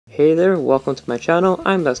Hey there, welcome to my channel.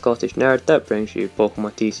 I'm that Scottish nerd that brings you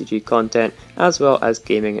Pokemon TCG content as well as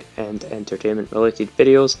gaming and entertainment related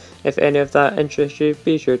videos. If any of that interests you,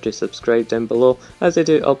 be sure to subscribe down below as I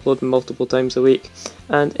do upload multiple times a week.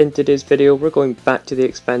 And in today's video we're going back to the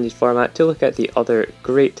expanded format to look at the other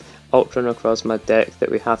great Ultra Necrozma deck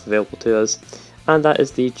that we have available to us. And that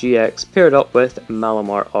is the GX paired up with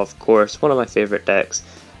Malamar, of course, one of my favourite decks.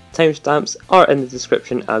 Timestamps are in the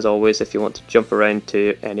description as always if you want to jump around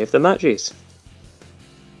to any of the matches.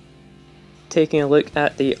 Taking a look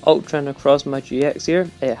at the Ultra Necrozma GX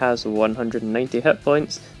here, it has 190 hit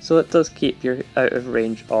points, so it does keep you out of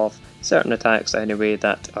range of certain attacks anyway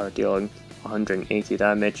that are dealing 180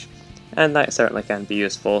 damage, and that certainly can be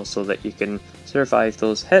useful so that you can survive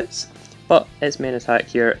those hits. But its main attack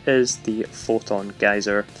here is the Photon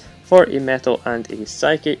Geyser. For a metal and a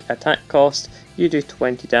psychic attack cost, you do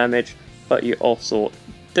 20 damage, but you also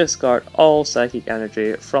discard all psychic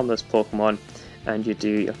energy from this Pokemon, and you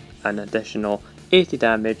do an additional 80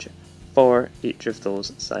 damage for each of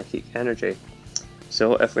those psychic energy.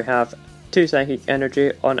 So if we have 2 psychic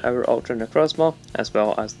energy on our Ultra Necrozma, as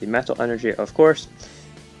well as the metal energy of course,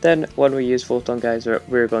 then when we use Photon Geyser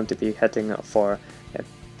we're going to be hitting for a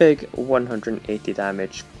big 180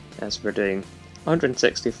 damage, as we're doing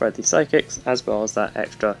 160 for the psychics as well as that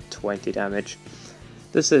extra 20 damage.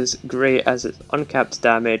 This is great as it's uncapped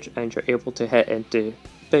damage and you're able to hit into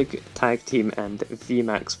big tag team and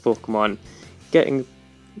VMAX Pokemon, getting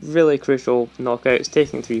really crucial knockouts,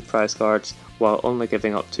 taking 3 prize cards while only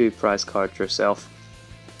giving up 2 prize cards yourself.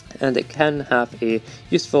 And it can have a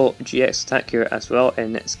useful GX attack here as well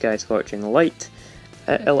in Sky Scorching Light.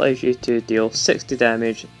 It allows you to deal 60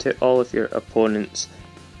 damage to all of your opponents'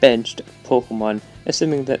 benched Pokemon,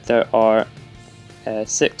 assuming that there are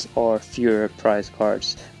 6 or fewer prize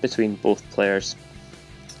cards between both players.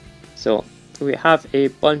 So we have a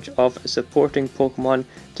bunch of supporting Pokemon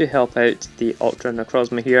to help out the Ultra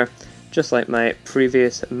Necrozma here. Just like my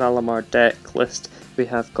previous Malamar deck list, we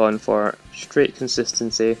have gone for straight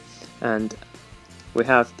consistency, and we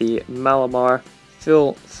have the Malamar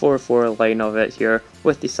full 4/4 line of it here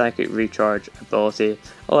with the Psychic Recharge ability,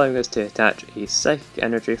 allowing us to attach a Psychic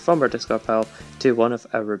Energy from our discard pile to one of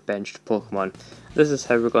our benched Pokemon. This is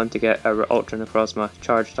how we're going to get our Ultra Necrozma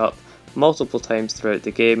charged up multiple times throughout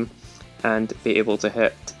the game and be able to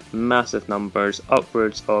hit massive numbers,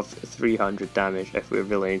 upwards of 300 damage if we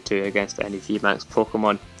really need to against any VMAX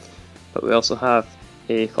Pokemon. But we also have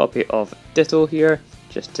a copy of Ditto here,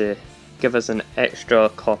 just to give us an extra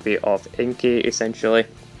copy of Inkay essentially.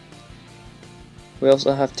 We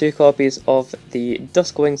also have 2 copies of the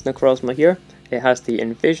Duskwing's Necrozma here. It has the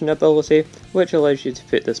Invasion ability, which allows you to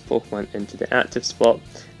put this Pokemon into the active spot,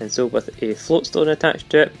 and so with a Floatstone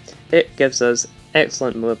attached to it, it gives us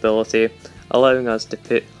excellent mobility, allowing us to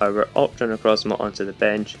put our Ultra Necrozma onto the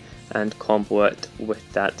bench and combo it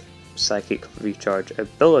with that Psychic Recharge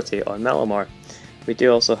ability on Malamar. We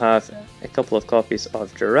do also have a couple of copies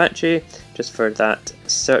of Jirachi, just for that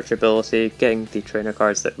search ability, getting the trainer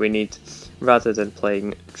cards that we need rather than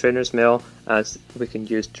playing Trainer's Mail, as we can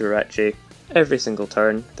use Jirachi every single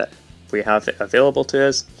turn that we have it available to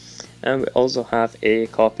us. And we also have a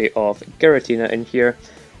copy of Giratina in here.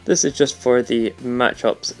 This is just for the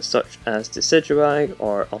matchups such as Decidueye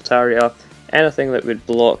or Altaria, anything that would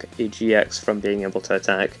block a GX from being able to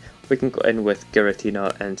attack. We can go in with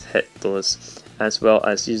Giratina and hit those, as well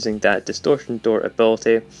as using that Distortion Door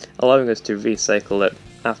ability, allowing us to recycle it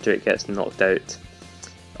after it gets knocked out.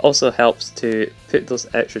 Also helps to put those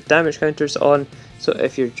extra damage counters on, so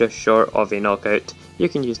if you're just short of a knockout, you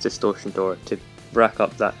can use Distortion Door to rack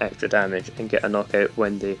up that extra damage and get a knockout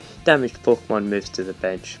when the damaged Pokemon moves to the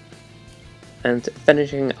bench. And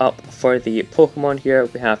finishing up for the Pokemon here,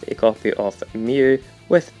 we have a copy of Mew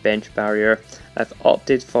with Bench Barrier. I've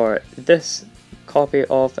opted for this copy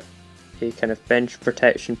of a kind of bench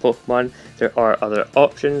protection Pokemon. There are other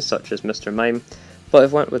options such as Mr. Mime, but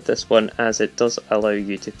I've went with this one as it does allow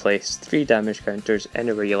you to place 3 damage counters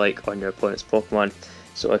anywhere you like on your opponent's Pokemon.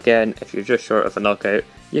 So again, if you're just short of a knockout,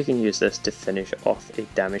 you can use this to finish off a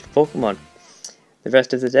damaged Pokemon. The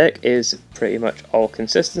rest of the deck is pretty much all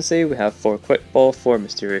consistency. We have 4 Quick Ball, 4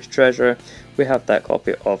 Mysterious Treasure, we have that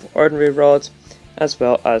copy of Ordinary Rod, as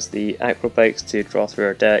well as the Acrobikes to draw through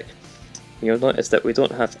our deck. You'll notice that we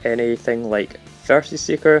don't have anything like Versus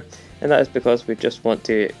Seeker, and that is because we just want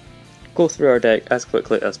to go through our deck as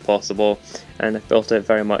quickly as possible, and I've built it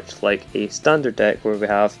very much like a standard deck where we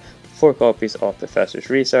have 4 copies of Professor's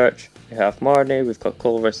Research, we have Marnie, we've got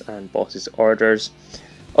Colress and Boss's Orders.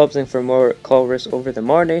 Opting for more Colress over the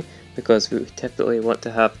Marnie because we typically want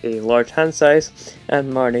to have a large hand size,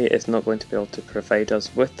 and Marnie is not going to be able to provide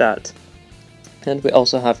us with that. And we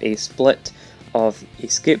also have a split of a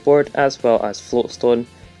skateboard as well as floatstone.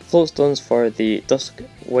 Floatstones for the Dusk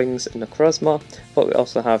Wings Necrozma, but we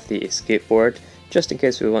also have the skateboard just in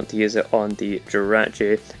case we want to use it on the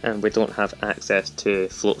Jirachi and we don't have access to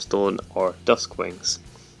floatstone or Dusk Wings.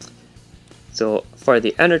 So for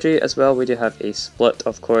the energy as well, we do have a split.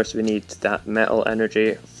 Of course, we need that metal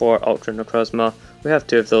energy for Ultra Necrozma. We have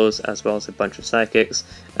 2 of those as well as a bunch of psychics,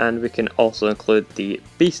 and we can also include the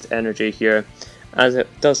beast energy here, as it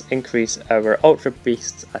does increase our Ultra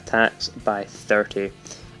Beast's attacks by 30.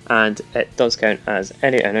 And it does count as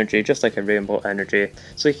any energy, just like a rainbow energy,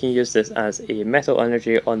 so you can use this as a metal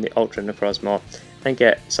energy on the Ultra Necrozma and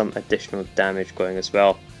get some additional damage going as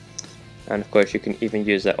well. And of course you can even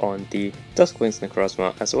use it on the Duskwings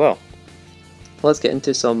Necrozma as well. Let's get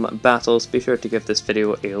into some battles. Be sure to give this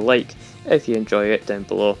video a like if you enjoy it down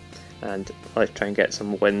below, and let's try and get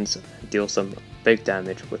some wins and deal some big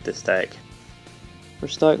damage with this deck. We're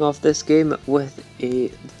starting off this game with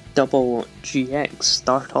a double GX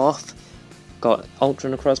start off. Got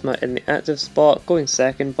Ultra Necrozma in the active spot, going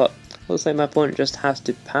second, but looks like my opponent just has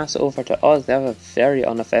to pass it over to us. They have a very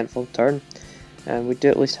uneventful turn, and we do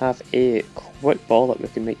at least have a quick ball that we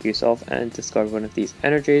can make use of and discard one of these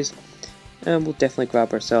energies. And we'll definitely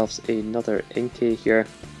grab ourselves another Inkay here.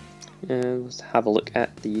 And let's have a look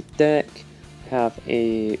at the deck. We have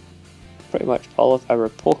pretty much all of our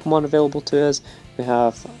Pokemon available to us. We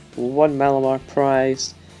have 1 Malamar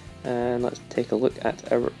prize, and let's take a look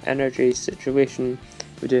at our energy situation.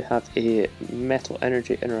 We do have a metal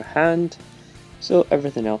energy in our hand, so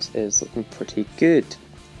everything else is looking pretty good.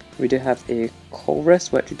 We do have a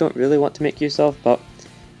Colress, which we don't really want to make use of, but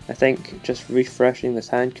I think just refreshing this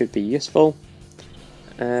hand could be useful.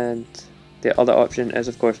 And the other option is,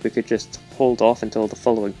 of course, we could just hold off until the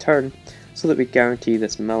following turn so that we guarantee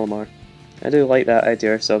this Malamar. I do like that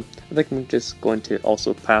idea, so I think I'm just going to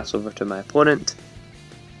also pass over to my opponent.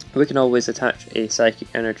 We can always attach a Psychic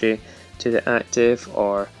Energy to the active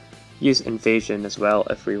or use Invasion as well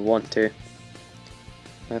if we want to.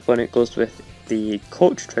 My opponent goes with the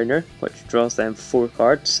Coach Trainer, which draws them 4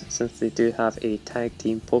 cards since they do have a tag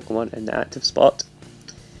team Pokemon in the active spot.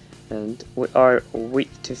 And we are weak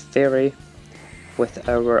to Fairy with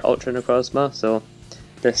our Ultra Necrozma, so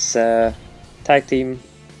this tag team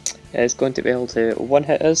is going to be able to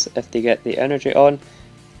one-hit us if they get the energy on,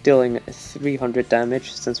 dealing 300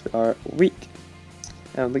 damage since we are weak.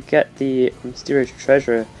 And we get the Mysterious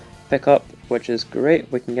Treasure pickup, which is great.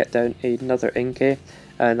 We can get down another Inkay,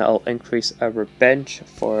 and that'll increase our bench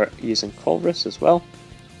for using Colress as well.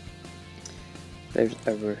 There's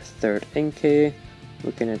our 3rd Inkay.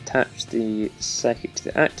 We can attach the Psychic to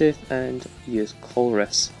the active and use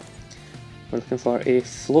Colress. We're looking for a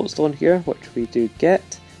Floatstone here, which we do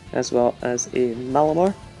get, as well as a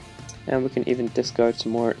Malamar, and we can even discard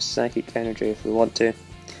some more Psychic Energy if we want to.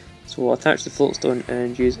 So we'll attach the Floatstone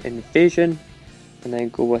and use Invasion, and then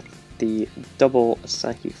go with the double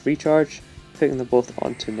Psychic Recharge, putting them both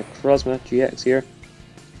onto Necrozma GX here,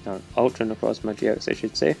 or Ultra Necrozma GX I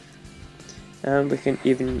should say. And we can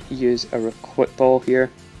even use a Quick Ball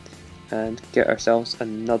here and get ourselves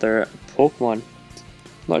another Pokemon.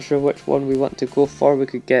 Not sure which one we want to go for. We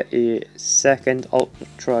could get a second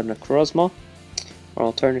Ultra Necrozma, or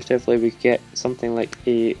alternatively we could get something like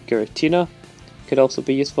a Giratina, could also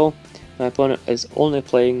be useful. My opponent is only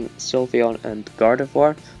playing Sylveon and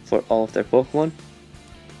Gardevoir for all of their Pokemon,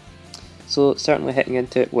 so certainly hitting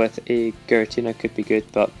into it with a Giratina could be good,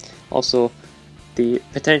 but also the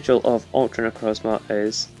potential of Ultra Necrozma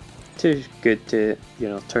is too good to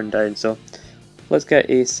turn down. So let's get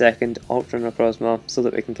a second Ultra Necrozma so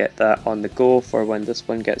that we can get that on the go for when this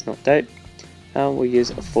one gets knocked out. And we'll use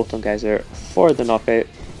a Photon Geyser for the knockout,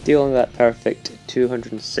 dealing that perfect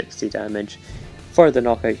 260 damage for the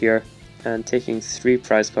knockout here, and taking 3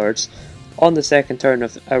 prize cards on the second turn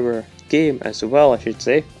of our game as well, I should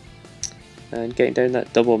say. And getting down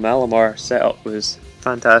that double Malamar setup was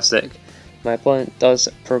fantastic. My opponent does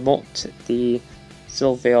promote the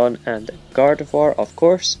Sylveon and Gardevoir, of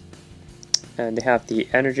course, and they have the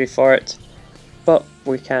energy for it, but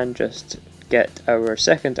we can just get our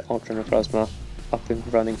second Ultra Necrozma up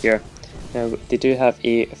and running here. Now they do have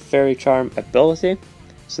a Fairy Charm ability,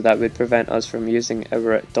 so that would prevent us from using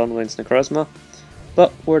our Donwin's Necrozma,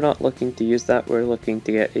 but we're not looking to use that. We're looking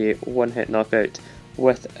to get a one-hit knockout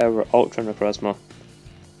with our Ultra Necrozma.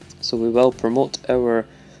 So we will promote our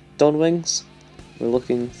Donwings. We're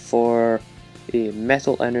looking for a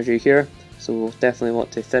metal energy here, so we'll definitely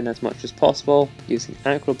want to thin as much as possible using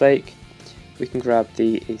Acrobike. we can grab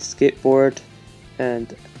the escape board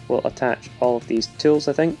and we'll attach all of these tools,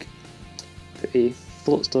 I think. Put a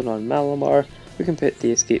floatstone on Malamar, we can put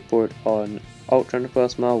the escape board on Ultra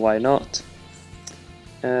Necrozma, why not?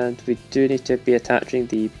 And we do need to be attaching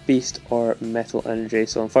the beast or metal energy,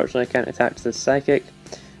 so unfortunately I can't attach the psychic.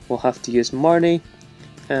 We'll have to use Marnie,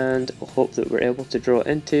 and we'll hope that we're able to draw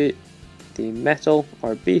into the metal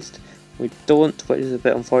or beast. We don't, which is a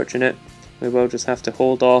bit unfortunate. We will just have to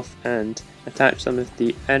hold off and attach some of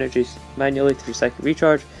the energies manually through psychic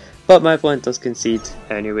recharge, but my opponent does concede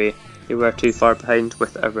anyway. We were too far behind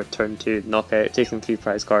with a return to knockout, taking 3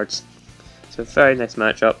 prize cards. So very nice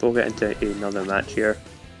matchup. We'll get into another match here.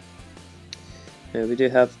 We do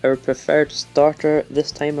have our preferred starter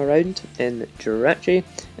this time around in Jirachi,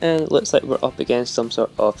 and it looks like we're up against some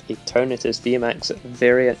sort of Eternatus VMAX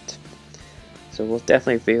variant. So we'll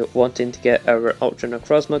definitely be wanting to get our Ultra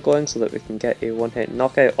Necrozma going so that we can get a one-hit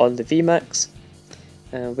knockout on the VMAX.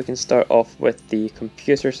 And we can start off with the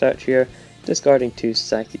computer search here, discarding 2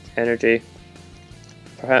 psychic energy.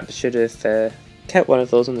 Perhaps should have kept one of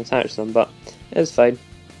those and attached them, but it's fine.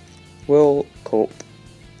 We'll cope.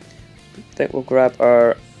 I think we'll grab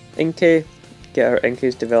our Inkay, get our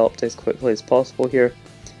Inkays developed as quickly as possible here,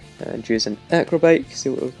 and use an Acrobike, see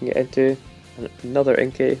what we can get into, and another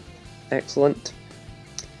Inkay, excellent.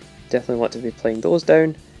 Definitely want to be playing those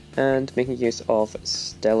down, and making use of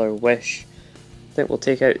Stellar Wish. I think we'll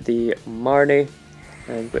take out the Marnie,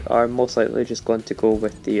 and we are most likely just going to go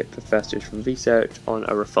with the Professor's Research on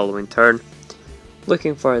our following turn,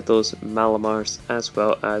 looking for those Malamars as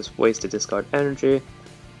well as ways to discard energy,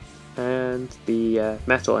 and the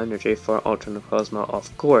metal energy for Ultra Necrozma,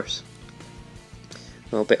 of course.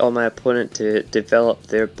 I'll bet on my opponent to develop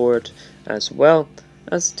their board as well,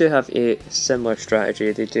 as they do have a similar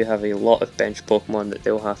strategy. They do have a lot of bench Pokemon that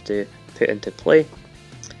they'll have to put into play,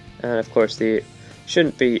 and of course they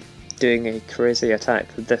shouldn't be doing a crazy attack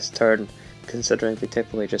this turn, considering they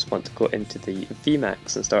typically just want to go into the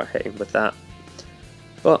VMAX and start hitting with that.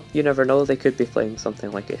 But you never know, they could be playing something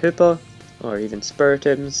like a Hoopa, or even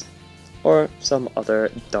Spiritims, or some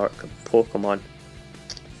other dark Pokemon.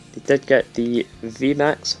 They did get the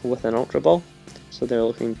VMAX with an Ultra Ball, so they're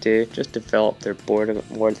looking to just develop their board a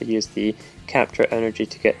bit more. They use the Capture Energy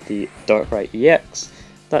to get the Darkrai EX,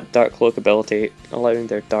 that Dark Cloak ability, allowing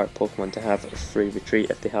their dark Pokemon to have a free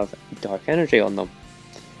retreat if they have Dark Energy on them.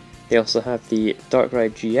 They also have the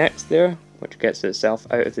Darkrai GX there, which gets itself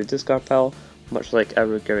out of the discard pile, much like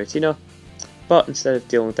our Giratina, but instead of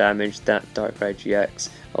dealing damage, that Darkrai GX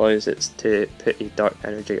allows it to put a Dark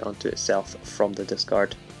Energy onto itself from the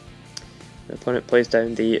discard. The opponent plays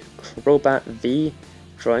down the Crobat V,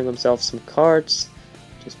 drawing themselves some cards,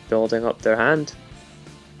 just building up their hand.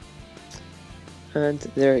 And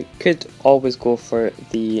they could always go for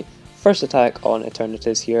the first attack on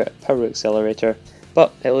Eternatus here, Power Accelerator,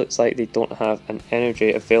 but it looks like they don't have an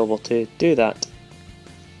energy available to do that.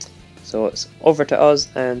 So it's over to us,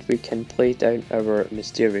 and we can play down our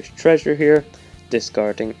Mysterious Treasure here,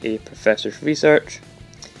 discarding a Professor's Research,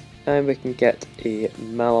 and we can get a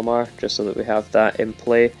Malamar just so that we have that in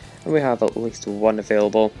play, and we have at least one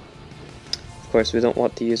available. Of course we don't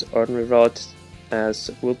want to use Ordinary Rod,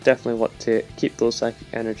 as we'll definitely want to keep those Psychic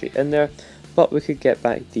Energy in there, but we could get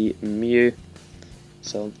back the Mew,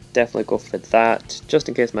 so definitely go for that, just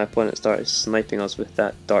in case my opponent started sniping us with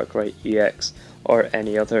that Darkrai EX or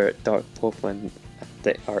any other dark Pokemon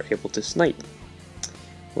that are able to snipe.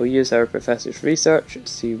 We'll use our Professor's Research,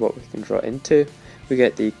 see what we can draw into. We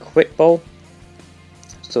get the Quick Ball,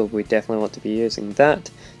 so we definitely want to be using that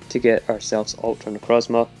to get ourselves Ultra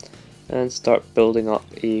Necrozma and start building up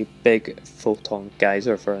a big Photon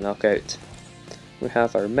Geyser for a knockout. We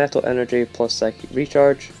have our Metal Energy plus Psychic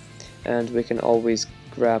Recharge, and we can always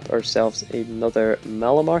grab ourselves another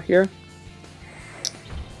Malamar here.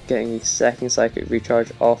 Getting a second Psychic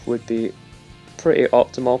Recharge off would be pretty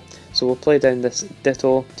optimal, so we'll play down this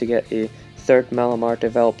Ditto to get a third Malamar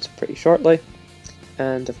developed pretty shortly,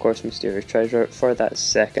 and of course Mysterious Treasure for that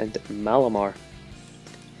second Malamar.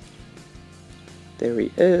 There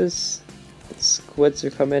he is, the squids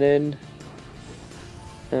are coming in,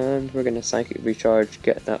 and we're going to Psychic Recharge,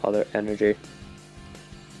 get that other energy.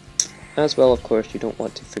 As well, of course, you don't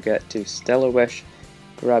want to forget to Stellar Wish,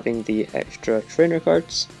 grabbing the extra trainer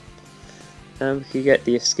cards. And we can get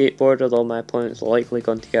the escape board, although my opponent's likely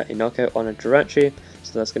going to get a knockout on a Jirachi,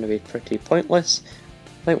 so that's going to be pretty pointless.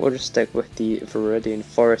 I think we'll just stick with the Viridian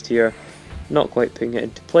Forest here, not quite putting it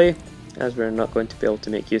into play, as we're not going to be able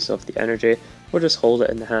to make use of the energy. We'll just hold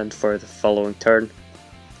it in the hand for the following turn.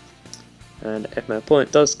 And if my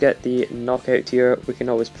opponent does get the knockout here, we can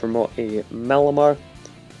always promote a Malamar,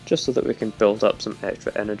 just so that we can build up some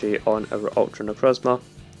extra energy on our Ultra Necrozma,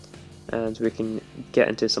 and we can get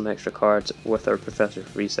into some extra cards with our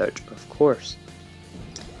Professor's Research, of course.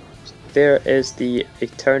 So there is the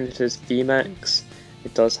Eternatus VMAX.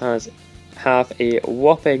 It does have a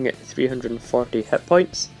whopping 340 hit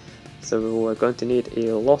points, so we're going to need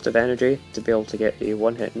a lot of energy to be able to get a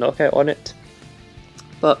one-hit knockout on it,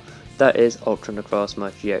 but that is Ultra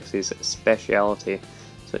Necrozma GX's speciality,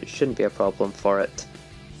 so it shouldn't be a problem for it.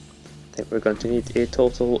 I think we're going to need a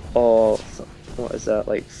total of, what is that,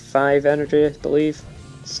 like 5 energy, I believe,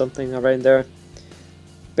 something around there.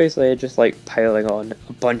 Basically just like piling on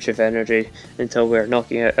a bunch of energy until we're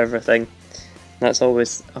knocking out everything. That's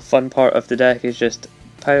always a fun part of the deck, is just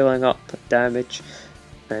piling up damage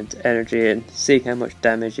and energy and seeing how much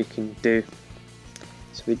damage you can do.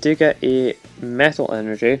 So we do get a metal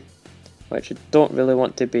energy, which I don't really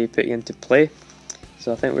want to be putting into play,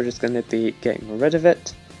 so I think we're just going to be getting rid of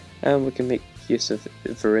it, and we can make use of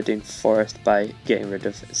Viridian Forest by getting rid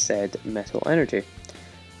of said metal energy.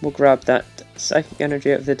 We'll grab that psychic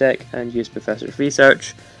energy out of the deck and use Professor's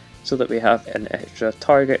Research so that we have an extra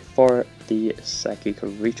target for the psychic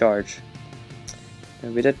recharge.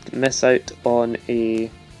 And we did miss out on a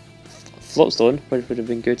Floatstone, which would have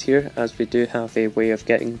been good here, as we do have a way of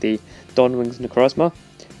getting the Dawnwings Necrozma,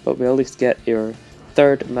 but we at least get our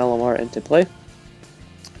third Malamar into play.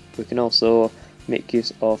 We can also make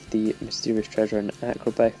use of the Mysterious Treasure and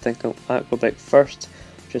Acrobat. I think I'll Acrobat first,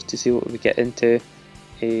 just to see what we get into.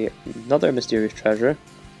 Another Mysterious Treasure.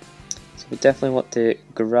 So we definitely want to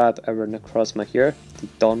grab our Necrozma here, the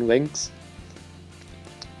Dawnwings.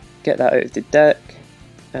 Get that out of the deck,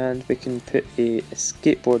 and we can put a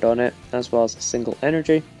skateboard on it as well as a single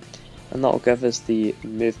energy, and that will give us the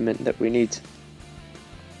movement that we need.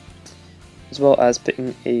 As well as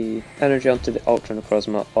putting a energy onto the Ultra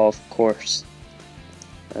Necrozma, of course,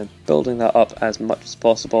 and building that up as much as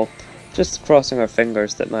possible, just crossing our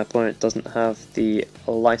fingers that my opponent doesn't have the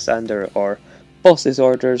Lysander or Boss's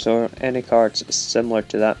Orders or any cards similar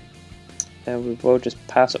to that. And we will just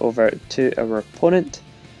pass it over to our opponent.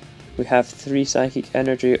 We have 3 psychic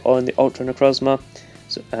energy on the Ultra Necrozma,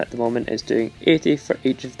 so at the moment it's doing 80 for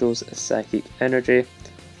each of those psychic energy,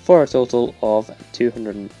 for a total of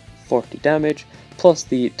 240 damage, plus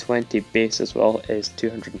the 20 base as well is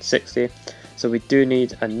 260, so we do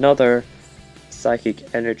need another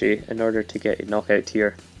psychic energy in order to get a knockout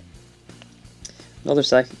here. Another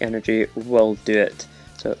psychic energy will do it,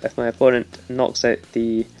 so if my opponent knocks out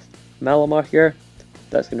the Malamar here,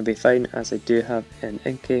 that's going to be fine, as I do have an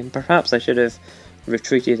Inkay, and perhaps I should have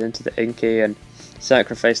retreated into the Inkay and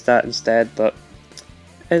sacrificed that instead, but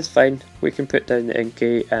it's fine. We can put down the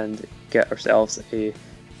Inkay and get ourselves a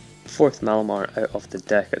 4th Malamar out of the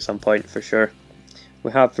deck at some point for sure.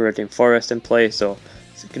 We have Viridian Forest in play, so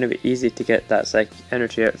it's going to be easy to get that psychic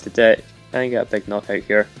energy out of the deck and get a big knockout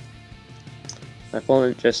here. My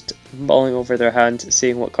opponent just mulling over their hand,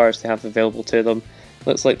 seeing what cards they have available to them.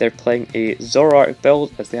 Looks like they're playing a Zoroark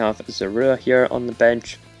build, as they have Zorua here on the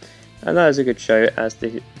bench, and that is a good shout, as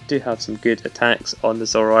they do have some good attacks on the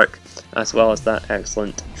Zoroark, as well as that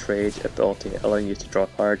excellent trade ability allowing you to draw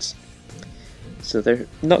cards. So they're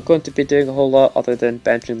not going to be doing a whole lot other than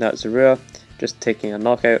benching that Zorua, just taking a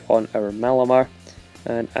knockout on our Malamar,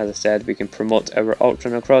 and as I said, we can promote our Ultra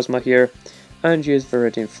Necrozma here and use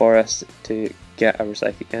Viridian Forest to get our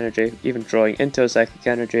psychic energy, even drawing into a psychic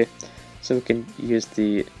energy, so we can use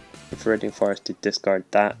the Viridian Forest to discard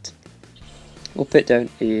that. We'll put down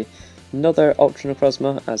another Ultra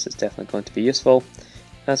Necrozma, as it's definitely going to be useful,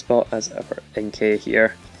 as well as our Inkay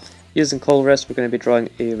here. Using Colress, we're going to be drawing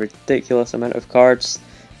a ridiculous amount of cards,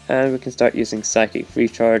 and we can start using Psychic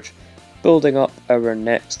Recharge, building up our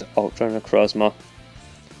next Ultra Necrozma.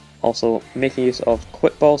 Also making use of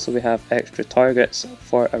Quick Ball, so we have extra targets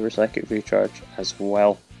for our Psychic Recharge as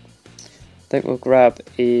well. I think we'll grab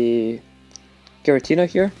a Giratina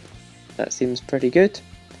here. That seems pretty good.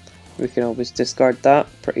 We can always discard that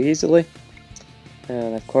pretty easily.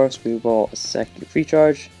 And of course we will Psychic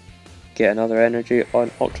Recharge, get another energy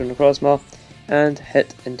on Ultra Necrozma, and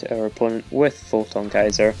hit into our opponent with Photon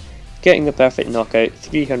Geyser, getting the perfect knockout,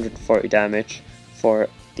 340 damage for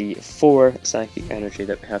the 4 psychic energy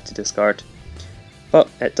that we have to discard. But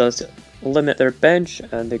it does limit their bench,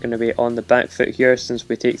 and they're going to be on the back foot here since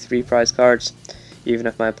we take 3 prize cards. Even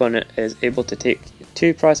if my opponent is able to take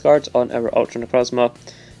 2 prize cards on our Ultra Necrozma,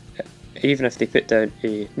 even if they put down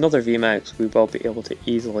another VMAX, we will be able to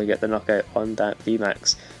easily get the knockout on that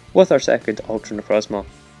VMAX with our second Ultra Necrozma.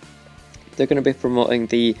 They're going to be promoting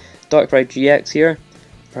the Darkrai GX here.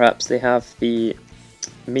 Perhaps they have the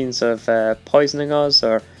means of poisoning us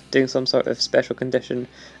or doing some sort of special condition,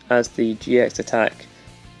 as the GX attack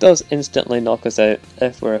does instantly knock us out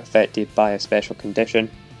if we're affected by a special condition.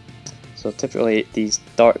 So typically these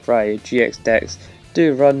Darkrai GX decks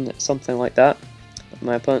do run something like that.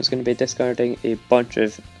 My opponent's going to be discarding a bunch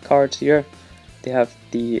of cards here. They have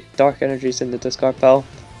the dark energies in the discard pile,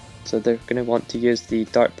 so they're going to want to use the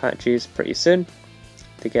dark patches pretty soon.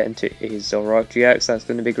 They get into a Zoroark GX, that's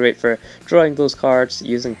going to be great for drawing those cards,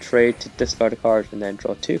 using trade to discard a card and then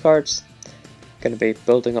draw 2 cards. Going to be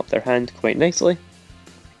building up their hand quite nicely.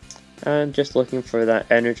 And just looking for that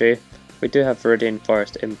energy. We do have Viridian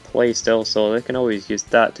Forest in play still, so they can always use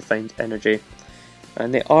that to find energy.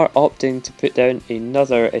 And they are opting to put down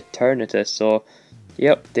another Eternatus, so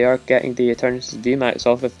yep, they are getting the Eternatus VMAX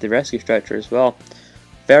off of the Rescue Stretcher as well.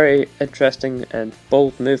 Very interesting and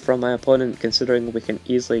bold move from my opponent, considering we can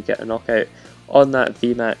easily get a knockout on that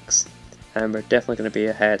VMAX, and we're definitely going to be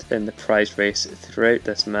ahead in the prize race throughout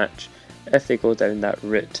this match if they go down that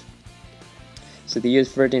route. So they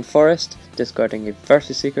use Viridian Forest, discarding a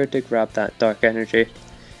Versus Seeker to grab that dark energy,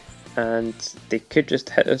 and they could just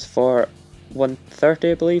hit us for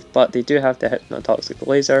 130 I believe, but they do have the Hypnotoxic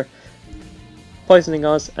Laser, poisoning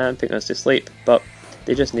us and putting us to sleep, but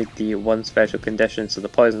they just need the one special condition, so the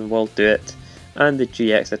poison will do it, and the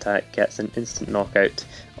GX attack gets an instant knockout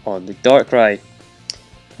on the Darkrai.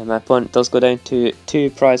 And my opponent does go down to 2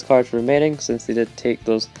 prize cards remaining, since they did take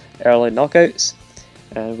those early knockouts,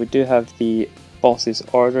 and we do have the boss's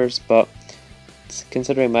orders, but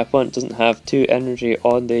considering my opponent doesn't have 2 energy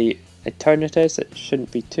on the Eternatus, it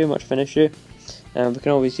shouldn't be too much of an issue, and we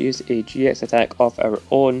can always use a GX attack of our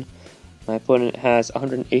own. My opponent has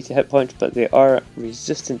 180 hit points, but they are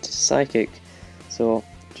resistant to Psychic, so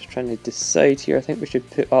just trying to decide here. I think we should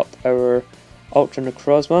put up our Ultra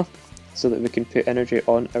Necrozma so that we can put energy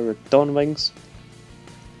on our Dawn Wings.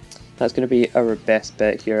 That's going to be our best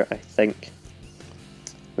bet here, I think.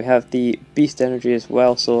 We have the Beast Energy as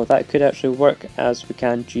well, so that could actually work, as we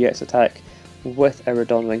can GX attack with our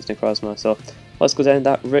Dawn Wings Necrozma. So let's go down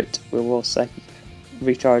that route. We will Psychic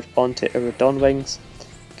recharge onto our Dawn Wings,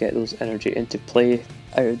 get those energy into play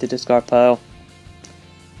out of the discard pile.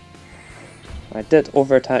 I did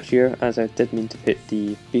over attach here, as I did mean to put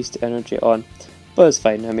the Beast Energy on, but it's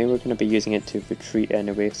fine. I mean, we're going to be using it to retreat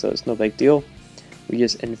anyway, so it's no big deal. We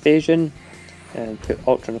use Invasion and put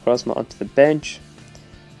Ultra Necrozma onto the bench.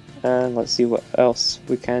 And let's see what else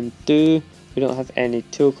we can do. We don't have any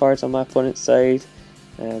tool cards on my opponent's side.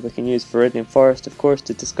 We can use Viridian Forest, of course,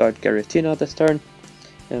 to discard Giratina this turn.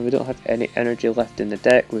 And we don't have any energy left in the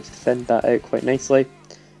deck. We've thinned that out quite nicely.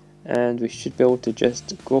 And we should be able to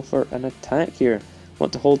just go for an attack here.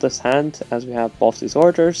 Want to hold this hand, as we have boss's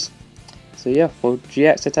orders. So yeah, we'll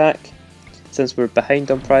GX attack. Since we're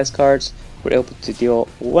behind on prize cards, we're able to deal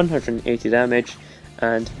 180 damage.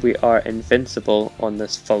 And we are invincible on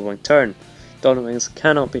this following turn. Dawn Wings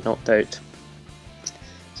cannot be knocked out.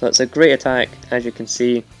 So it's a great attack, as you can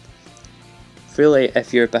see. Really,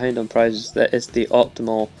 if you're behind on prizes, that is the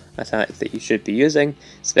optimal attack that you should be using,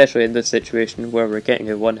 especially in this situation where we're getting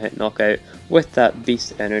a one-hit knockout with that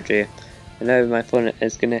Beast Energy. And now my opponent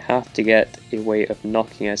is going to have to get a way of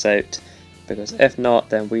knocking us out, because if not,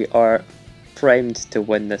 then we are primed to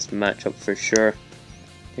win this matchup for sure.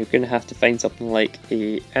 You're going to have to find something like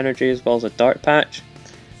a energy as well as a dark patch,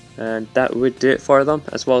 and that would do it for them,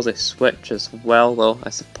 as well as a switch as well, though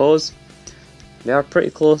I suppose. They are pretty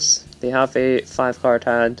close. They have a 5-card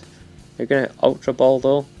hand. You're going to Ultra Ball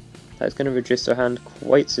though. That's going to reduce their hand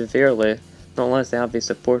quite severely, not unless they have the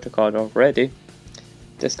supporter card already.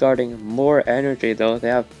 Discarding more energy though, they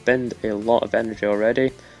have binned a lot of energy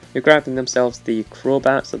already. You're grabbing themselves the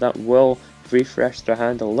Crobat, so that will refresh their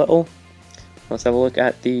hand a little. Let's have a look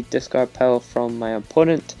at the discard pile from my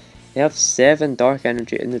opponent. They have 7 dark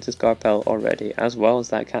energy in the discard pile already, as well as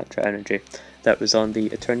that capture energy that was on the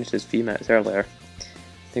Eternatus VMAX earlier.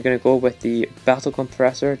 They're going to go with the Battle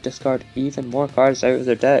Compressor, discard even more cards out of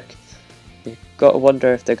their deck. You've got to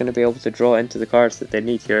wonder if they're going to be able to draw into the cards that they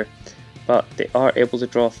need here, but they are able to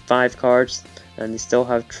draw 5 cards, and they still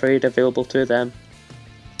have trade available to them.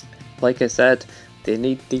 Like I said, they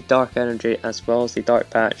need the dark energy as well as the dark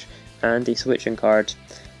patch and the switching card.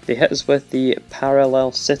 They hit us with the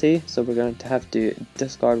Parallel City, so we're going to have to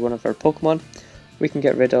discard one of our Pokemon. We can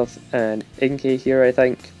get rid of an Inkay here, I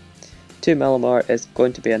think. 2 Malamar is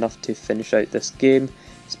going to be enough to finish out this game,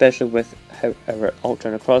 especially with how our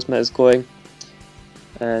Ultra Necrozma is going.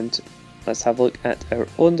 And let's have a look at our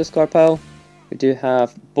own discard pile. We do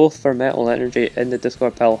have both for Metal Energy in the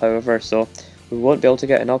discard pile, however, so we won't be able to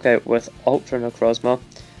get a knockout with Ultra Necrozma,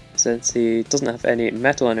 since he doesn't have any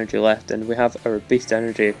Metal Energy left, and we have our Beast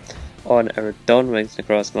Energy on our Dawnwings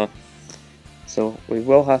Necrozma. So we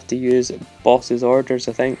will have to use Boss's Orders,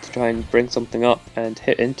 I think, to try and bring something up and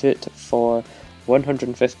hit into it for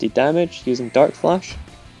 150 damage using Dark Flash.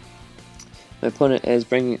 My opponent is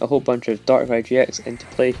bringing a whole bunch of Darkrai GX into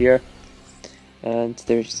play here, and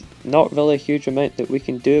there's not really a huge amount that we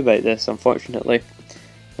can do about this, unfortunately.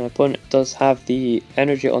 My opponent does have the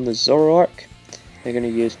energy on the Zoroark. They're going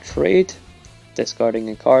to use Trade, discarding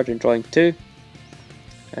a card and drawing 2.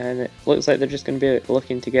 And it looks like they're just going to be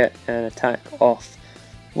looking to get an attack off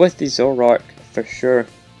with the Zoroark for sure.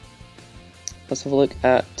 Let's have a look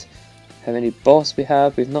at how many boss we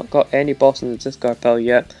have. We've not got any boss in the discard pile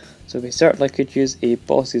yet, so we certainly could use a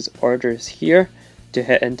Boss's Orders here to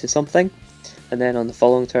hit into something. And then on the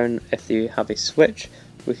following turn, if they have a switch,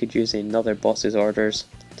 we could use another Boss's Orders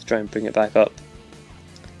to try and bring it back up.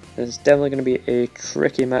 This is definitely going to be a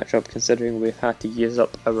tricky matchup considering we've had to use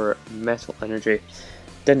up our metal energy.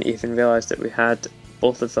 Didn't even realise that we had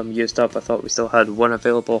both of them used up. I thought we still had one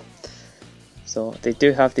available. So they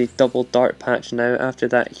do have the double dart patch now after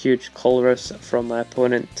that huge Colress from my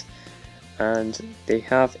opponent. And they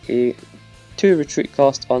have a 2 retreat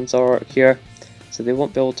cost on Zoroark here. So they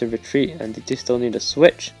won't be able to retreat, and they do still need a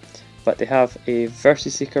switch. But they have a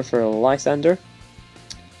Versus Seeker for a Lysander.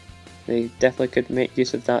 They definitely could make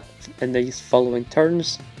use of that in these following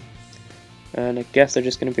turns. And I guess they're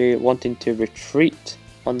just going to be wanting to retreat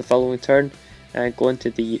on the following turn and go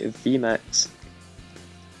into the VMAX.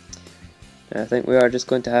 I think we are just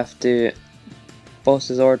going to have to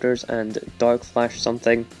Boss's Orders and Dark Flash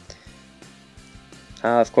something.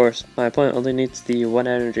 Of course, my opponent only needs the 1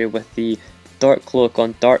 energy with the Dark Cloak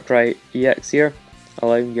on Darkrai EX here,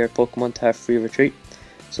 allowing your Pokemon to have free retreat.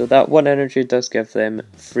 So that 1 energy does give them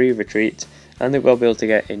free retreat, and they will be able to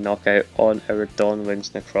get a knockout on our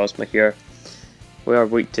Dawnwings Necrozma here. We are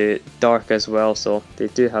weak to Dark as well, so they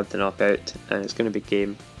do have the knockout, and it's going to be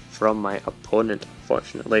game from my opponent,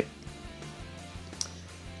 unfortunately.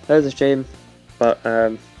 That is a shame, but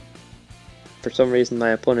for some reason my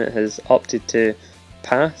opponent has opted to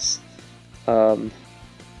pass. Do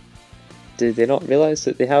they not realise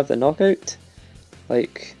that they have the knockout?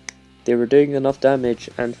 Like, they were doing enough damage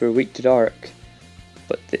and were weak to Dark,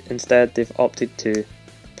 but instead they've opted to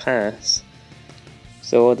pass.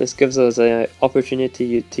 So this gives us an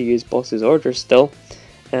opportunity to use Boss's Orders still,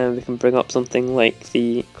 and we can bring up something like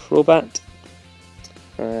the Crobat.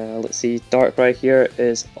 Let's see, Darkrai here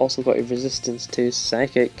is also got a resistance to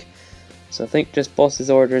Psychic, so I think just Boss's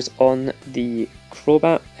Orders on the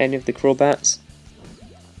Crobat, any of the Crobats.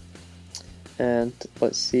 And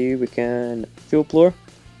let's see, we can Fuel Blower,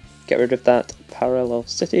 get rid of that Parallel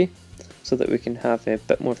City, so that we can have a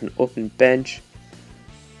bit more of an open bench.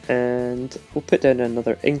 And we'll put down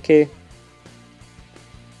another Inkay.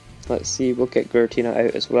 Let's see, we'll get Giratina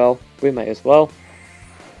out as well. We might as well.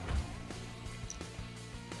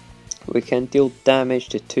 We can deal damage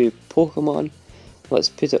to 2 Pokemon. Let's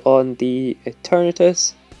put it on the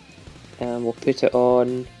Eternatus. And we'll put it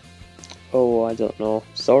on, oh, I don't know,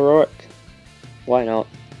 Zoroark. Why not?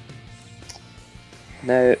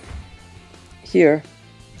 Now, here,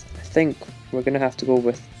 I think we're going to have to go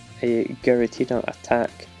with a Giratina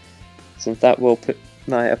attack, since that will put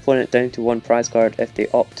my opponent down to 1 prize card if they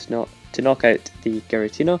opt not to knock out the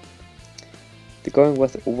Giratina. They're going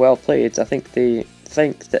with Well Played. I think they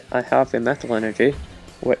think that I have a Metal Energy,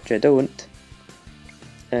 which I don't,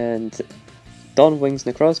 and Dawnwings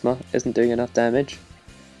Necrozma isn't doing enough damage.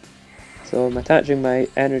 So I'm attaching my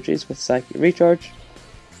energies with Psychic Recharge,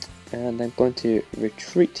 and I'm going to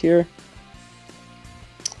retreat here.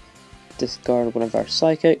 Discard one of our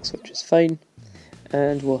Psychics, which is fine,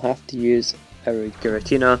 and we'll have to use our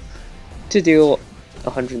Giratina to deal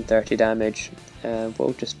 130 damage, and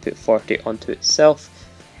we'll just put 40 onto itself,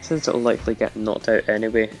 since it'll likely get knocked out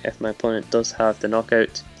anyway if my opponent does have the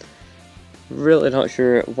knockout. Really not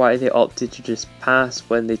sure why they opted to just pass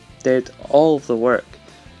when they did all of the work,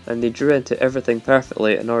 and they drew into everything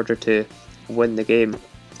perfectly in order to win the game.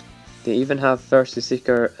 They even have Versus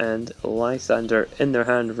Seeker and Lysander in their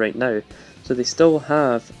hand right now, so they still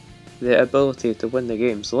have the ability to win the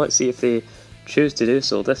game. So let's see if they choose to do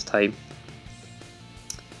so this time.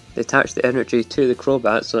 They attach the energy to the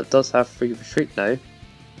Crobat, so it does have free retreat now.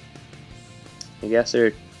 I guess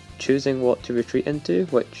they're choosing what to retreat into,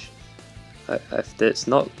 which, if it's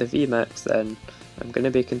not the VMAX, then I'm going to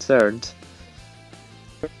be concerned.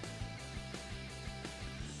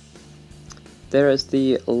 There is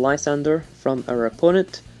the Lysander from our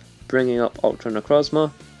opponent, bringing up Ultra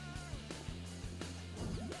Necrozma,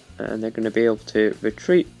 and they're going to be able to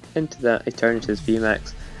retreat into that Eternatus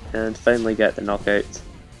VMAX and finally get the knockout.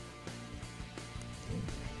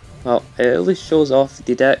 Well, it at least shows off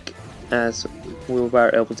the deck, as we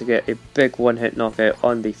were able to get a big one-hit knockout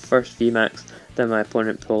on the first VMAX that my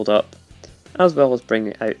opponent pulled up, as well as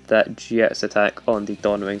bringing out that GX attack on the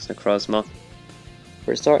Dawnwings Necrozma.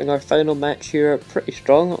 We're starting our final match here pretty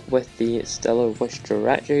strong with the Stellar Wish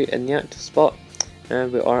Jirachi in the active spot,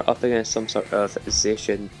 and we are up against some sort of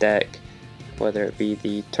Zacian deck, whether it be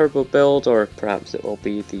the Turbo build or perhaps it will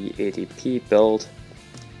be the ADP build.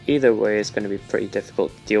 Either way it's going to be pretty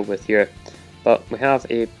difficult to deal with here, but we have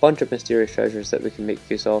a bunch of mysterious treasures that we can make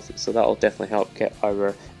use of, so that will definitely help get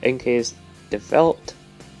our Inkays developed,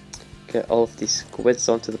 get all of these squids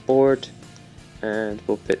onto the board, and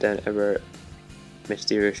we'll put down our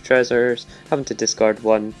mysterious treasures. Having to discard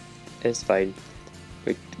one is fine.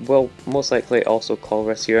 We will most likely also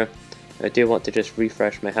Colress here. I do want to just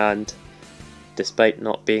refresh my hand, despite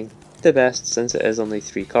not being the best since it is only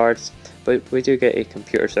 3 cards, but we do get a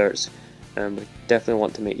computer search, and we definitely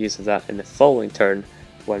want to make use of that in the following turn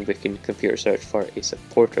when we can computer search for a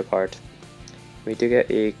supporter card. We do get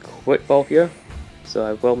a quick ball here, so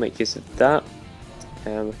I will make use of that,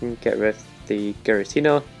 and we can get rid of the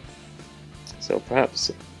Giratina. So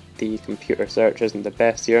perhaps the computer search isn't the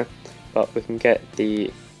best here, but we can get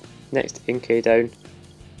the next Inkay down,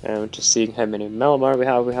 and just seeing how many Malamar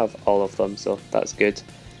we have all of them, so that's good.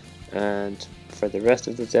 And for the rest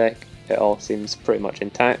of the deck, it all seems pretty much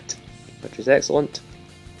intact, which is excellent.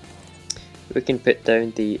 We can put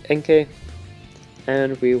down the Inkay,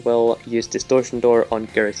 and we will use Distortion Door on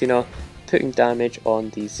Giratina, putting damage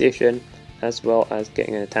on the Zacian, as well as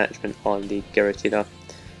getting an attachment on the Giratina,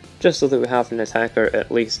 just so that we have an attacker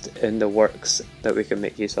at least in the works that we can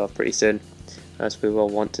make use of pretty soon, as we will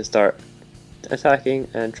want to start attacking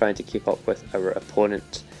and trying to keep up with our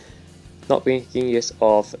opponent. Not making use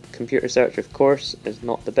of computer search, of course, is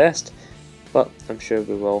not the best, but I'm sure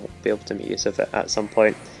we will be able to make use of it at some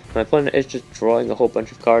point. My opponent is just drawing a whole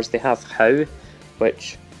bunch of cards. They have How,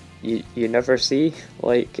 which you never see,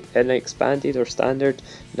 like in Expanded or Standard,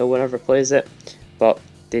 no one ever plays it, but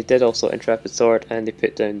they did also Intrepid Sword, and they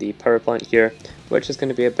put down the Power Plant here, which is going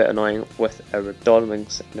to be a bit annoying with our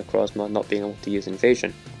Dawnwings Necrozma not being able to use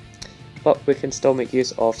Invasion. But we can still make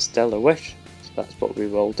use of Stellar Wish, so that's what we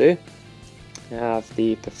will do. We have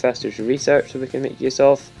the Professor's Research that we can make use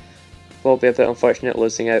of. Will be a bit unfortunate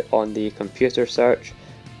losing out on the Computer Search,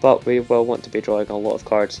 but we will want to be drawing a lot of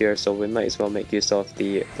cards here, so we might as well make use of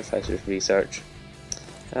the Professor's Research.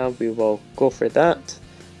 And we will go for that.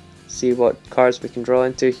 See what cards we can draw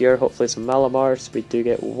into here. Hopefully some Malamars. We do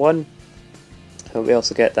get one, and we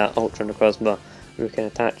also get that Ultra Necrozma we can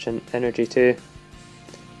attach an energy to,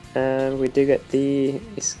 and we do get the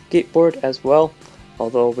skateboard as well,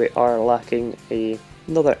 although we are lacking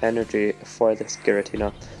another energy for this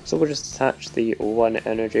Giratina, so we'll just attach the one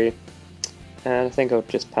energy, and I think I'll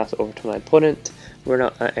just pass it over to my opponent. We're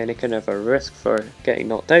not at any kind of a risk for getting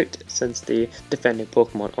knocked out, since the defending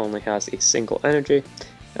Pokemon only has a single energy,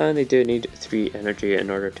 and they do need 3 energy in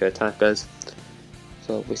order to attack us.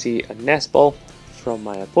 So we see a Nest Ball from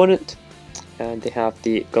my opponent, and they have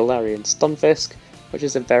the Galarian Stunfisk, which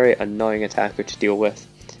is a very annoying attacker to deal with.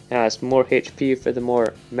 It has more HP for the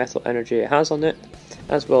more metal energy it has on it,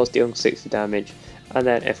 as well as dealing 60 damage, and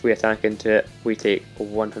then if we attack into it, we take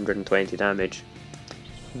 120 damage.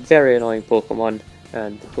 Very annoying Pokemon,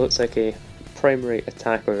 and looks like a primary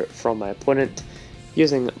attacker from my opponent,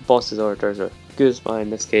 using Boss's Orders, or Guzma in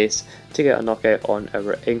this case, to get a knockout on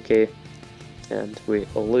our Inkay, and we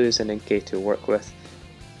lose an Inkay to work with.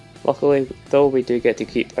 Luckily though, we do get to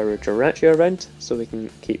keep our Jirachi around, so we can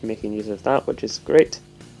keep making use of that, which is great.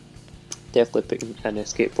 Definitely putting an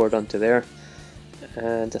skateboard onto there,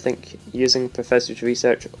 and I think using Professor's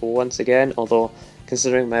Research once again, although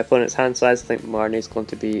considering my opponent's hand size, I think Marnie is going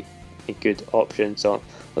to be a good option, so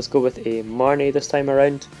let's go with a Marnie this time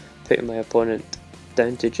around, putting my opponent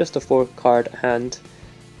down to just a 4 card hand,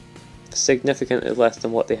 significantly less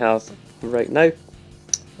than what they have right now.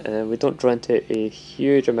 We don't draw into a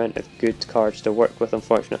huge amount of good cards to work with,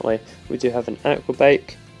 unfortunately. We do have an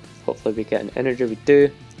Aquabike, hopefully we get an energy, we do,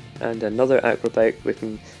 and another Aquabike. We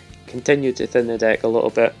can continue to thin the deck a little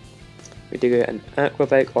bit. We do get an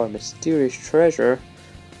Aquabike or Mysterious Treasure.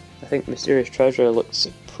 I think Mysterious Treasure looks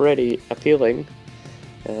pretty appealing.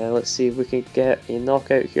 Let's see if we can get a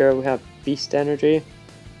knockout here. We have Beast Energy,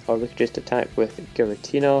 or we could just attack with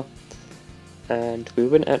Giratina, and we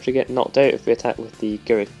wouldn't actually get knocked out if we attack with the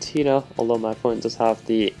Giratina, although my opponent does have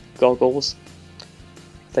the Goggles.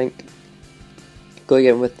 I think going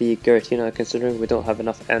in with the Giratina, considering we don't have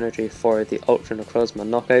enough energy for the Ultra Necrozma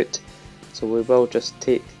knockout, so we will just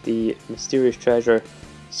take the Mysterious Treasure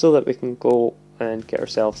so that we can go and get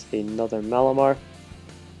ourselves another Malamar.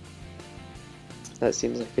 That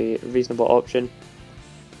seems like a reasonable option.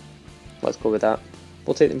 Let's go with that.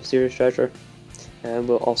 We'll take the Mysterious Treasure, and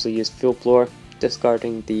we'll also use Fuel Blower,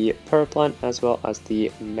 discarding the Power Plant as well as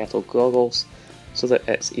the Metal Goggles, so that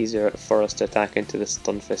it's easier for us to attack into the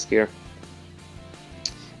Stunfisk here.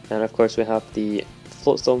 And of course we have the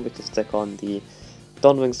Floatstone we can stick on the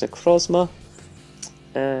Dawnwing's Necrozma,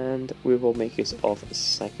 and we will make use of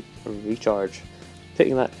Psychic Recharge,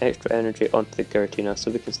 putting that extra energy onto the Giratina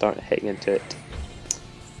so we can start hitting into it.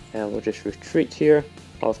 And we'll just retreat here.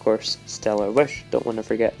 Of course, Stellar Wish, don't want to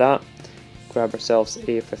forget that. Grab ourselves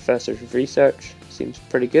a Professor's Research, seems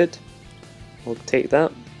pretty good. We'll take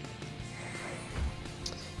that.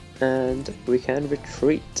 And we can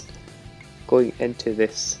retreat, going into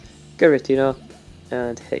this Giratina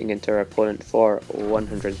and hitting into our opponent for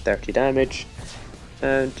 130 damage.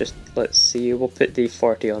 And just, let's see, we'll put the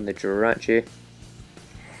 40 on the Jirachi.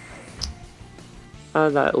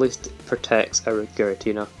 And that at least protects our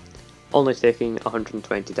Giratina. Only taking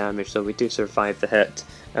 120 damage, so we do survive the hit,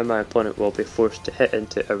 and my opponent will be forced to hit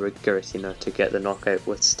into our Giratina to get the knockout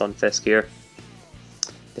with Stunfisk here.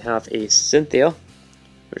 They have a Cynthia,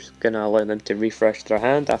 which is going to allow them to refresh their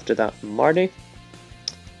hand after that Marnie.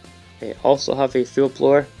 They also have a Fuel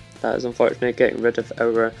Blower. That is unfortunate, getting rid of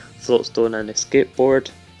our Floatstone and Escape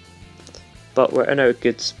Board, but we're in a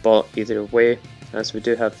good spot either way, as we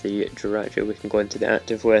do have the Jirachi we can go into the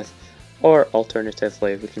active with, or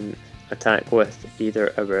alternatively we can attack with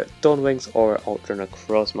either our Dawnwings or Ultra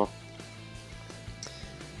Necrozma.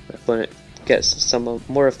 My opponent gets some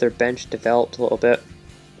more of their bench developed a little bit,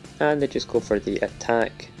 and they just go for the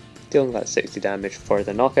attack, dealing that 60 damage for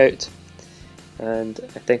the knockout. And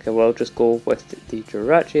I think I will just go with the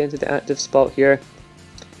Jirachi into the active spot here.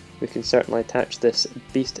 We can certainly attach this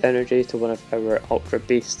Beast Energy to one of our Ultra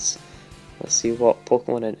Beasts. Let's see what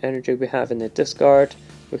Pokemon and energy we have in the discard.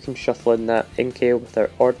 We can shuffle in that Inkay with our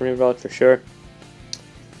Ordinary Rod for sure.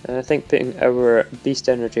 And I think putting our Beast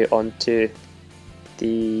Energy onto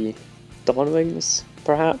the Dawnwings,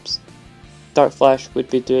 perhaps. Dark Flash would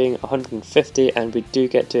be doing 150, and we do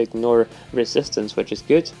get to ignore resistance, which is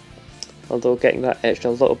good. Although getting that extra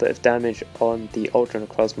little bit of damage on the Ultra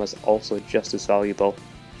Necrozma is also just as valuable.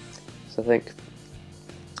 So I think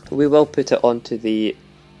we will put it onto the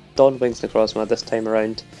Dawnwings Necrozma this time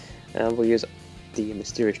around, and we'll use the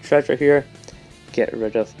Mysterious Treasure here, get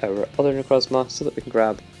rid of our other Necrozma so that we can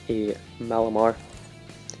grab a Malamar,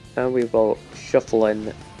 and we will shuffle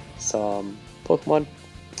in some Pokemon,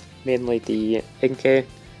 mainly the Inkay.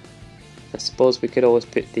 I suppose we could always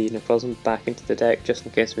put the Necrozma back into the deck just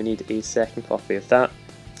in case we need a second copy of that,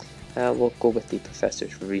 and we'll go with the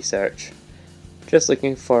Professor's Research. Just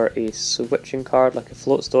looking for a switching card like a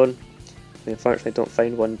Floatstone. We unfortunately don't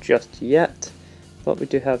find one just yet, but we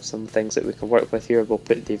do have some things that we can work with here. We'll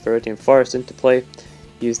put the Viridian Forest into play,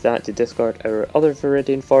 use that to discard our other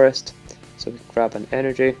Viridian Forest, so we can grab an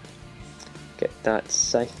energy, get that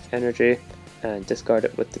Psychic Energy and discard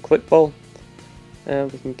it with the Quick Ball,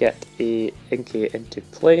 and we can get a Inkay into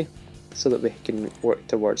play so that we can work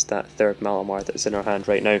towards that third Malamar that's in our hand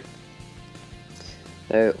right now.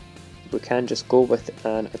 Now we can just go with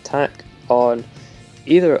an attack on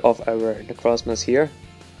either of our Necrozmas here.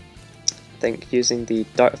 I think using the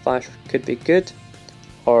Dark Flash could be good,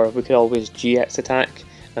 or we could always GX attack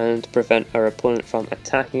and prevent our opponent from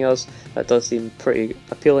attacking us. That does seem pretty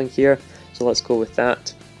appealing here, so let's go with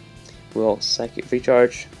that. We'll Psychic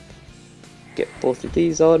Recharge, get both of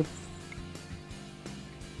these on,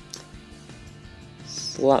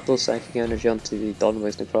 slap those Psychic Energy onto the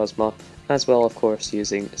Dawnwings Necrozma, as well of course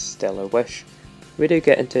using Stellar Wish. We do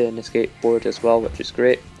get into an Escape Board as well, which is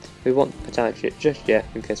great. We won't attach it just yet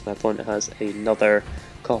in case my opponent has another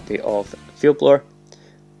copy of Fuel Blower,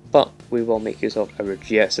 but we will make use of our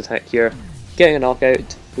GX attack here, getting a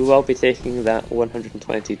knockout. We will be taking that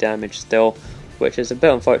 120 damage still, which is a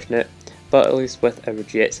bit unfortunate, but at least with our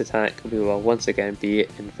GX attack we will once again be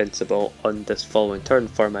invincible on this following turn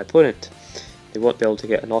for my opponent. They won't be able to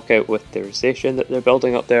get a knockout with the Rosation that they're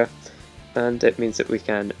building up there, and it means that we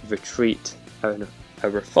can retreat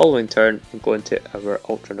our following turn and go into our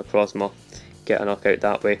Ultra Necrozma, get a knockout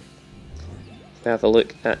that way. We have a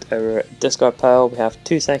look at our discard pile. We have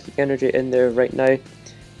 2 Psychic Energy in there right now.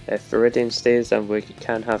 If Viridian stays, then we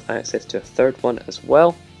can have access to a third one as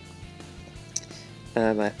well.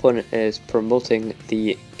 My opponent is promoting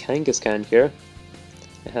the Kangaskhan here.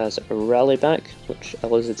 It has a Rally Back, which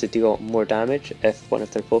allows it to deal more damage if one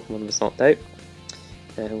of their Pokemon was knocked out.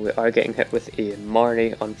 We are getting hit with a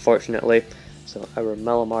Marnie, unfortunately, so our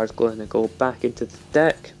Malamar is going to go back into the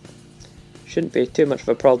deck. Shouldn't be too much of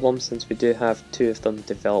a problem since we do have 2 of them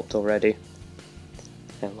developed already.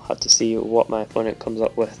 and we'll have to see what my opponent comes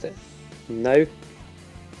up with now.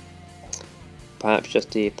 Perhaps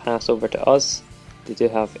just a pass over to us. They do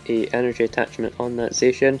have a energy attachment on that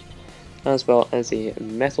Zacian, as well as a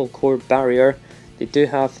metal core barrier. They do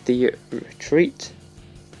have the retreat.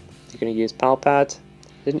 They're going to use Palpad.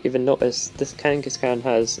 Didn't even notice this Kangaskhan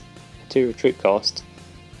has 2 retreat cost,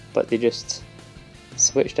 but they just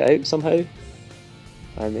switched it out somehow.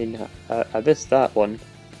 I mean, I missed that one.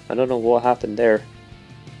 I don't know what happened there.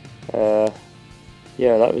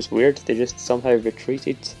 Yeah, that was weird. They just somehow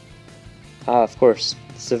retreated. Of course,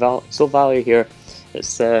 Silvally here.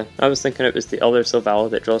 It's I was thinking it was the other Silvally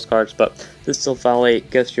that draws cards, but this Silvally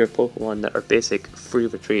gives your Pokemon that are basic free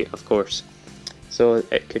retreat, of course. So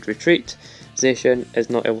it could retreat. Zacian is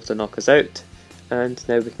not able to knock us out, and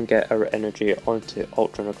now we can get our energy onto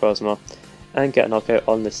Ultra Necrozma and get a knockout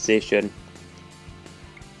on this Zacian.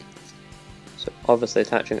 So obviously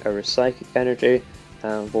attaching our Psychic energy,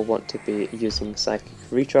 and we'll want to be using Psychic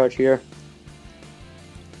Recharge here.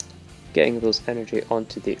 Getting those energy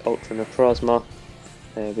onto the Ultra Necrozma.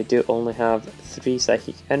 We do only have 3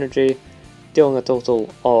 Psychic energy, dealing a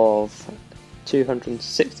total of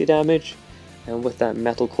 260 damage, and with that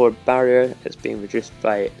Metal Core barrier it's being reduced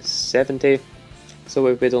by 70, so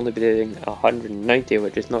we would only be doing 190,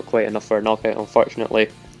 which is not quite enough for a knockout, unfortunately.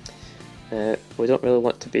 We don't really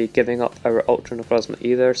want to be giving up our Ultra Necrozma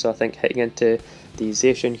either, so I think hitting into the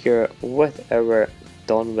Zacian here with our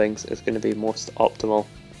Dawn Wings is going to be most optimal.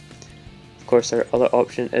 Of course, our other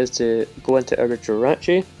option is to go into our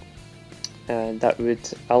Jirachi, and that would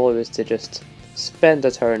allow us to just spend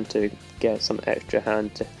a turn to get some extra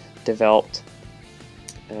hand developed.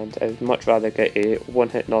 And I would much rather get a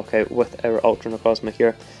one-hit knockout with our Ultra Necrozma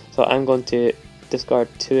here. So I'm going to discard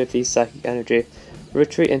 2 of these Psychic energy,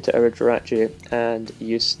 retreat into our Jirachi, and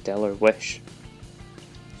use Stellar Wish.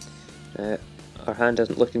 Our hand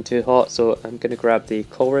isn't looking too hot, so I'm going to grab the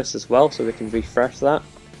Chorus as well so we can refresh that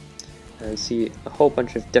and see a whole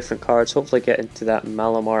bunch of different cards, hopefully get into that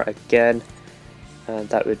Malamar again, and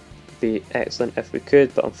that would be excellent if we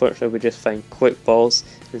could, but unfortunately we just find Quick Balls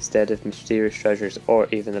instead of Mysterious Treasures or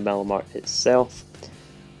even the Malamar itself.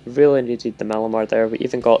 Really needed the Malamar there. We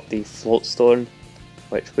even got the Float Stone,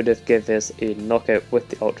 which would have given us a knockout with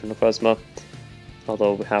the Ultra Necrozma,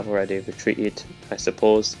 although we have already retreated, I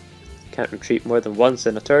suppose. Can't retreat more than once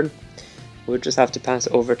in a turn. We'll just have to pass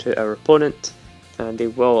it over to our opponent, and they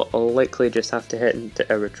will likely just have to hit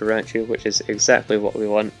into our Jirachi, which is exactly what we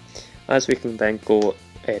want, as we can then go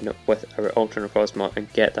in with our Ultra Necrozma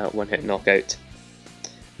and get that one-hit knockout.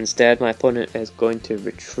 Instead, my opponent is going to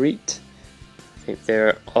retreat. I think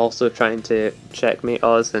they're also trying to checkmate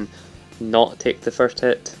us and not take the first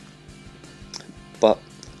hit, but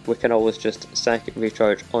we can always just Psychic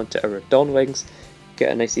Recharge onto our Dawn Wings,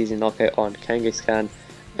 get a nice easy knockout on Kangaskhan,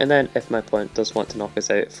 and then if my opponent does want to knock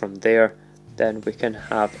us out from there, then we can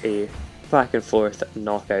have a back and forth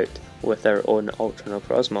knockout with our own Ultra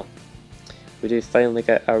Necrozma. We do finally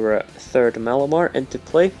get our 3rd Malamar into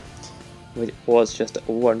play. It was just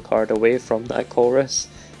 1 card away from that Chorus,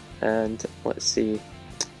 and let's see,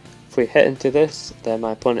 if we hit into this, then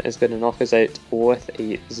my opponent is going to knock us out with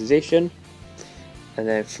a Zacian, and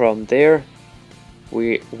then from there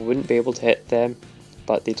we wouldn't be able to hit them,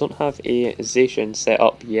 but they don't have a Zacian set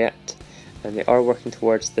up yet, and they are working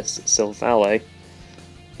towards this Silvally.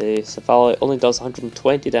 The Silvally only does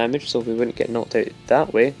 120 damage, so we wouldn't get knocked out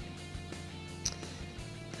that way.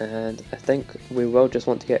 And I think we will just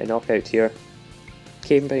want to get a knockout here,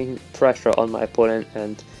 keeping pressure on my opponent,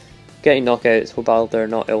 and getting knockouts while they're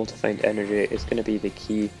not able to find energy is going to be the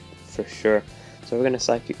key for sure. So we're going to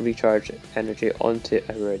Psychic Recharge energy onto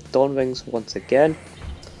our Dawn Wings once again,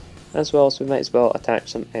 as well as we might as well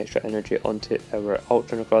attach some extra energy onto our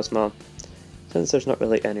Ultra Necrozma, since there's not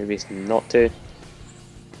really any reason not to.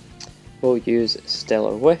 We'll use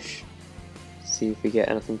Stellar Wish, see if we get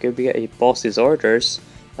anything good. We get a Boss's Orders.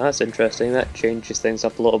 That's interesting, that changes things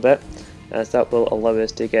up a little bit, as that will allow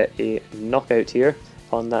us to get a knockout here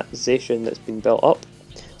on that Zacian that's been built up.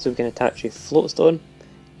 So we can attach a Float Stone,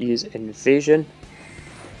 use Invasion,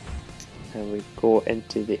 and we go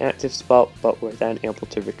into the active spot, but we're then able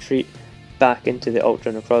to retreat back into the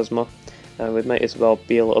Ultra Necrozma, and we might as well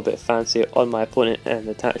be a little bit fancy on my opponent and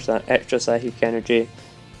attach that extra Psychic energy,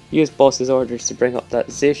 use Boss's Orders to bring up that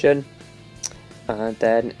Zacian, and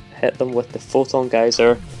then hit them with the Photon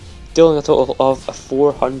Geyser, dealing a total of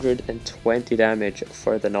 420 damage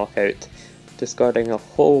for the knockout, discarding a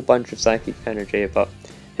whole bunch of Psychic energy, but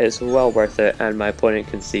it's well worth it, and my opponent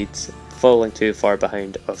concedes, falling too far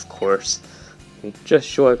behind, of course. Just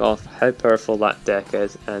showing off how powerful that deck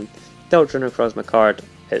is, and the Ultra Necrozma card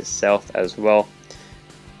itself as well.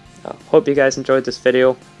 Hope you guys enjoyed this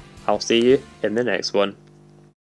video. I'll see you in the next one.